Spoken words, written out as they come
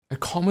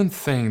common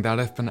thing that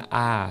I've been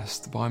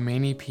asked by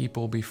many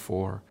people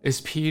before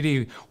is,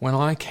 Petey, when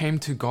I came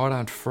to God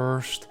at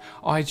first,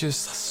 I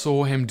just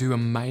saw Him do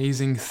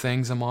amazing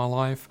things in my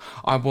life.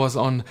 I was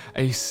on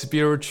a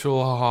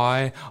spiritual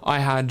high. I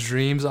had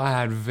dreams. I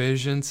had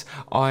visions.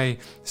 I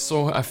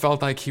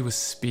felt like He was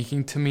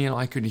speaking to me and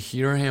I could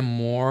hear Him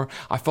more.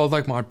 I felt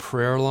like my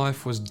prayer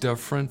life was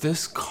different.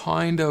 This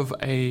kind of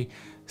a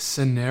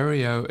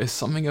scenario is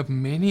something that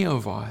many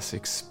of us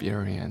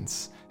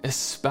experience,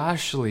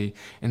 especially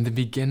in the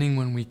beginning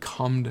when we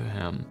come to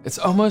Him. It's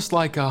almost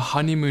like a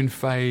honeymoon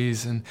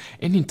phase in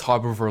any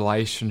type of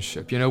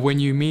relationship. You know, when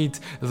you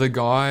meet the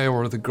guy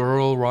or the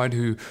girl, right,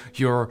 who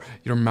you're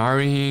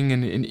marrying,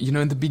 and you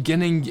know, in the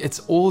beginning,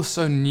 it's all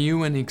so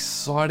new and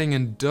exciting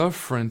and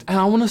different. And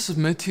I want to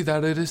submit to you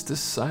that it is the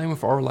same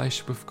with our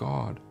relationship with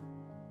God.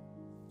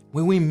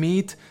 When we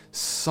meet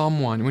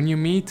someone, when you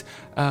meet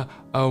a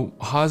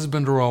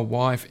husband or a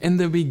wife, in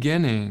the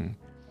beginning,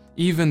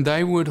 even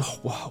they would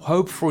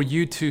hope for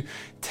you to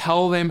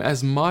tell them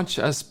as much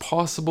as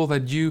possible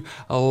that you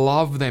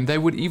love them. They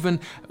would even,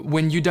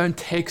 when you don't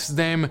text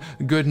them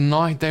good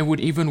night, they would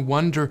even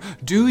wonder,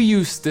 do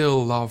you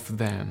still love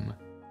them?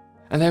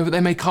 And they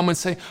may come and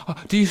say, oh,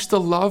 do you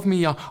still love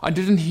me? I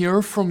didn't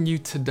hear from you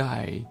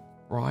today,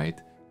 right?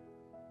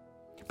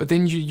 But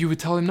then you would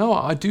tell them, no,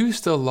 I do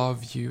still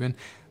love you.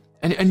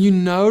 And you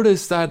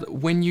notice that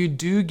when you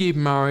do get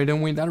married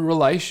and when that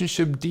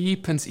relationship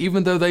deepens,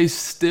 even though they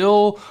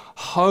still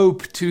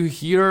hope to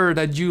hear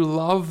that you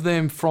love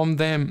them from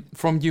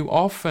you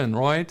often,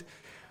 right?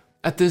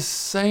 At the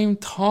same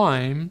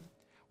time,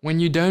 when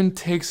you don't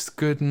text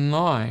good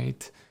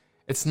night,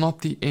 it's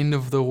not the end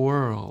of the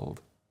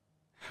world,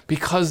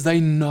 because they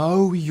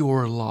know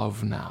your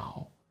love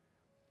now.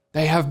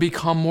 They have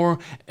become more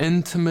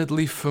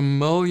intimately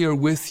familiar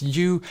with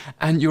you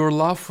and your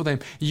love for them.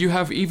 You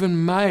have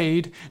even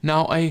made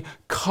now a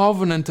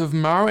covenant of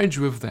marriage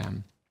with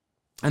them.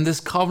 And this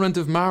covenant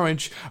of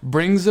marriage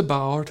brings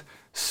about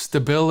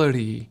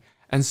stability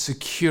and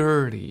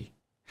security.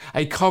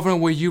 A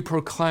covenant where you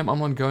proclaim, I'm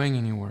not going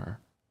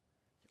anywhere.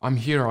 I'm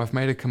here. I've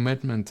made a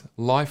commitment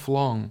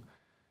lifelong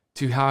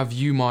to have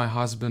you my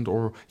husband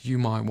or you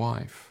my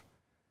wife.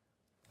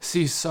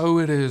 See, so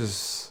it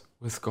is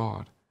with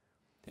God.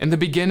 In the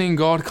beginning,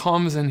 God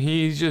comes and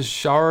He just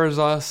showers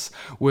us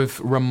with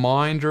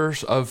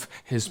reminders of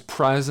His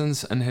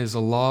presence and His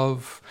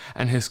love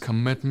and His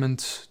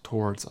commitment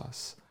towards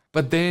us.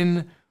 But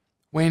then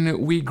when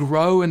we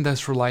grow in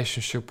this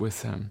relationship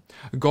with Him,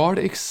 God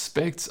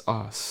expects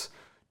us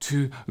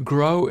to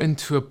grow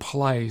into a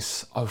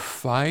place of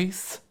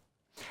faith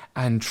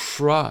and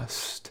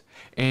trust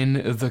in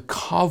the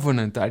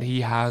covenant that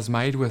He has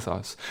made with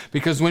us.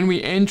 Because when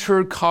we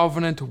enter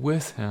covenant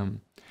with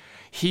Him,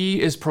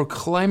 He is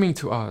proclaiming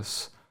to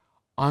us,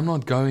 I'm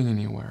not going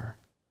anywhere.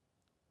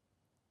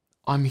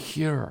 I'm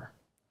here.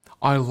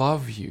 I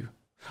love you.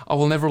 I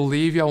will never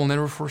leave you. I will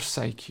never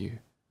forsake you.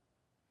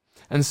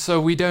 And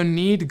so we don't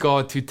need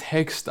God to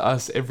text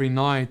us every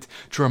night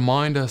to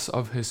remind us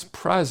of His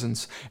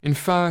presence. In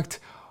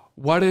fact,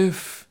 what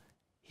if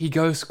He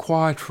goes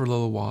quiet for a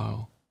little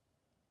while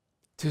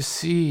to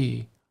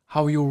see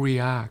how you'll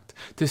react,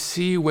 to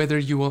see whether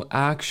you will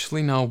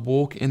actually now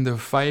walk in the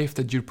faith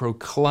that you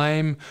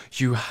proclaim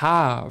you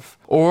have,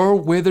 or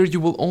whether you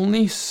will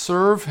only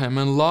serve Him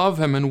and love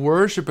Him and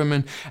worship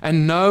Him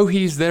and know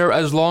He's there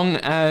as long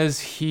as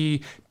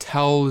He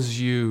tells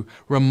you,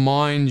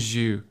 reminds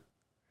you.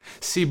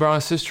 See,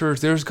 brothers and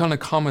sisters, there's going to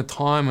come a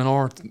time in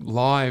our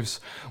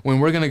lives when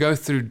we're going to go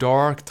through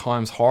dark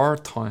times,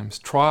 hard times,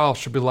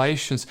 trials,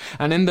 tribulations,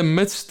 and in the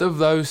midst of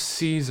those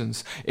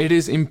seasons, it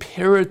is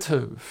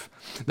imperative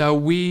that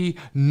we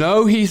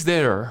know He's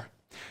there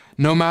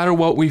no matter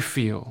what we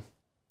feel.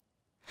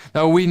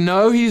 That we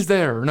know He's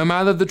there no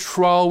matter the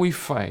trial we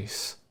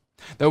face.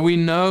 That we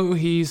know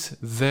He's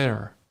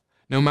there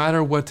no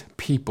matter what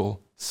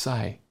people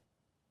say.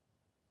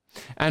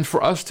 And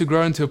for us to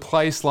grow into a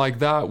place like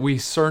that, we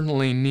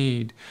certainly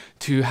need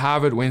to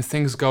have it when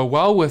things go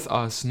well with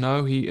us,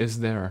 know He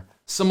is there.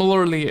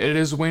 Similarly, it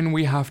is when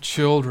we have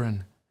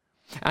children.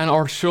 And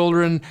our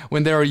children,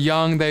 when they're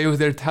young, they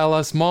tell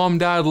us, Mom,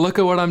 Dad, look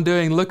at what I'm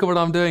doing, look at what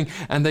I'm doing.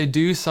 And they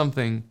do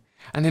something.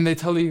 And then they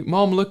tell you,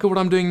 Mom, look at what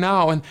I'm doing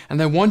now. And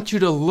they want you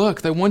to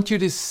look. They want you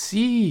to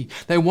see.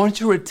 They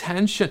want your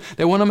attention.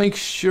 They want to make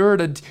sure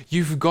that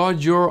you've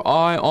got your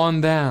eye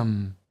on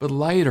them. But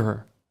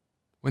later,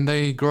 when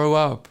they grow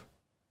up,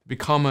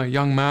 become a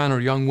young man or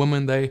young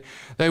woman, they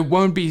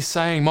won't be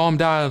saying, Mom,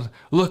 Dad,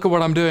 look at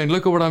what I'm doing,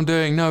 look at what I'm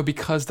doing. No,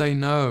 because they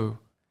know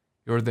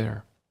you're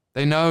there.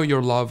 They know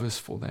your love is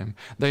for them.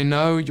 They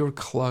know you're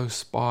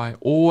close by,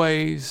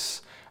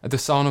 always at the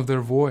sound of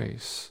their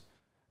voice.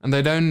 And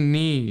they don't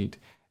need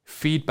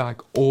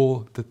feedback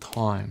all the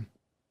time.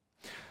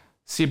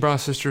 See,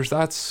 brothers and sisters,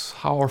 that's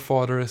how our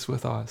Father is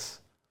with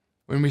us.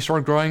 When we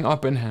start growing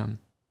up in Him,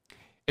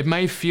 it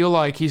may feel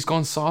like He's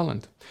gone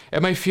silent.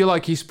 It may feel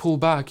like He's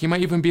pulled back. You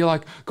might even be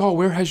like, God,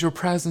 where has your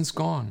presence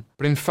gone?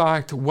 But in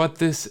fact, what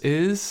this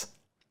is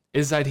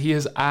that He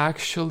is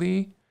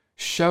actually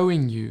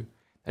showing you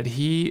that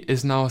He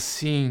is now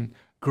seeing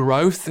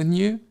growth in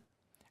you,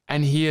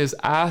 and He is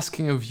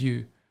asking of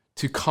you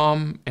to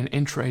come and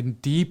enter a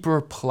deeper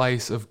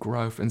place of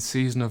growth and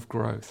season of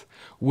growth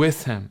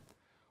with Him,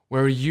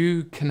 where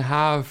you can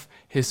have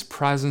His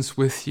presence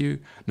with you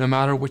no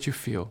matter what you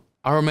feel.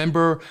 I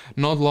remember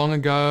not long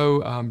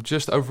ago,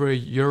 just over a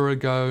year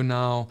ago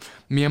now,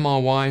 me and my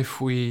wife,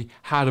 we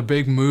had a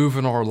big move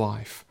in our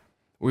life.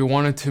 We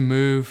wanted to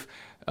move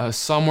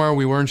somewhere,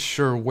 we weren't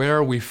sure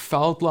where, we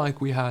felt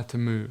like we had to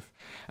move.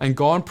 And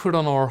God put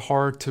on our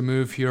heart to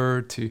move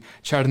here to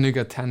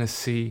Chattanooga,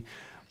 Tennessee.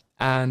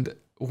 And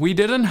we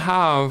didn't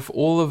have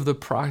all of the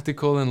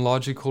practical and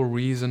logical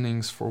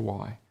reasonings for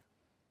why.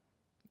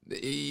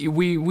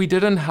 We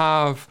didn't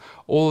have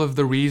all of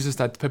the reasons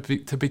that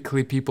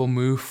typically people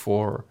move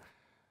for.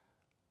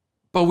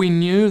 But we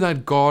knew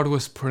that God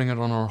was putting it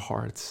on our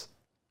hearts.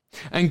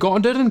 And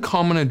God didn't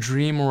come in a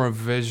dream or a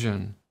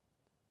vision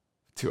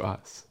to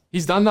us.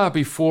 He's done that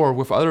before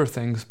with other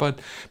things, but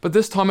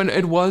this time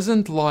it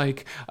wasn't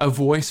like a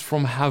voice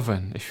from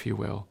heaven, if you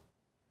will.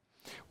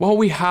 What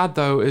we had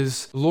though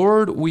is,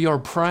 Lord, we are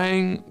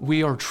praying,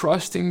 we are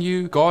trusting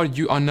you. God,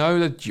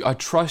 I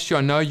trust you,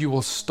 I know you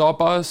will stop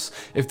us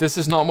if this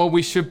is not what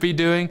we should be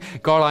doing.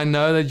 God, I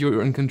know that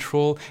you're in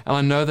control, and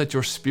I know that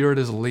your Spirit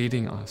is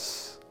leading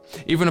us,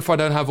 even if I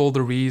don't have all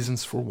the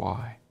reasons for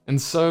why.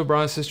 And so,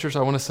 brothers and sisters,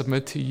 I want to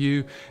submit to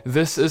you,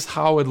 this is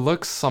how it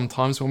looks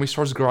sometimes when we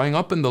start growing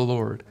up in the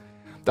Lord.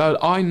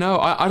 That I know,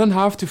 I don't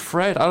have to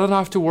fret, I don't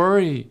have to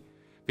worry,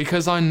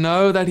 because I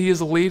know that He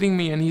is leading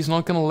me and He's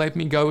not going to let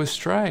me go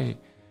astray,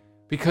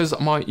 because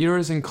my ear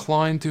is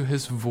inclined to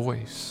His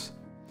voice.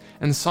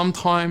 And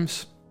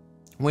sometimes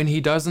when He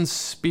doesn't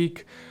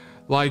speak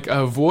like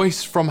a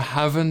voice from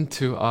heaven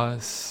to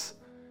us,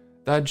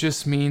 that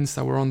just means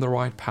that we're on the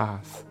right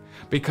path.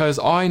 Because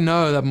I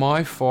know that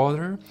my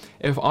Father,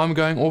 if I'm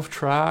going off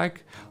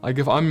track, like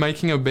if I'm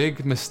making a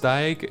big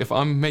mistake, if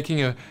I'm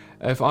making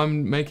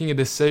a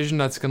decision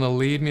that's going to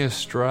lead me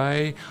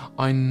astray,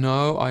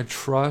 I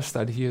trust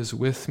that He is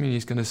with me.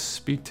 He's going to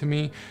speak to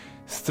me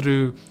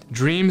through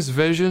dreams,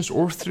 visions,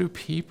 or through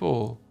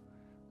people,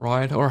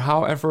 right? Or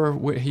however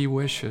He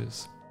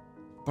wishes.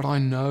 But I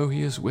know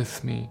He is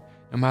with me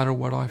no matter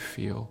what I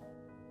feel.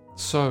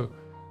 So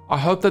I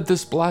hope that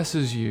this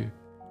blesses you.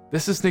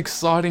 This is an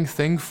exciting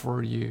thing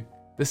for you.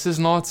 This is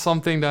not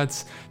something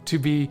that's to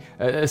be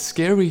a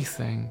scary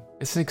thing.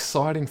 It's an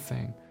exciting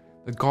thing.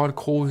 That God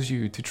calls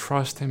you to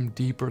trust Him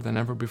deeper than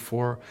ever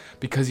before,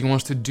 because He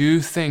wants to do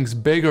things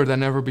bigger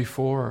than ever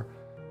before.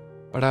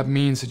 But that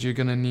means that you're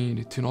going to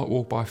need to not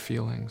walk by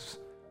feelings,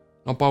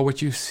 not by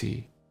what you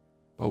see,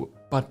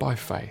 but by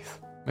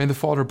faith. May the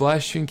Father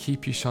bless you and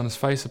keep you, shine His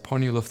face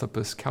upon you, lift up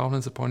His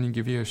countenance upon you,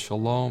 give you His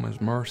shalom, His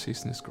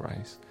mercies, and His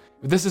grace.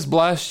 If this has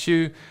blessed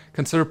you,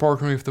 consider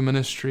partnering with the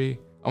ministry.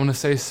 I want to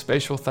say a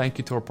special thank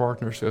you to our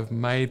partners who have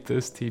made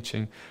this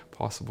teaching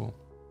possible.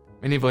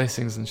 Many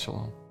blessings and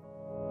shalom.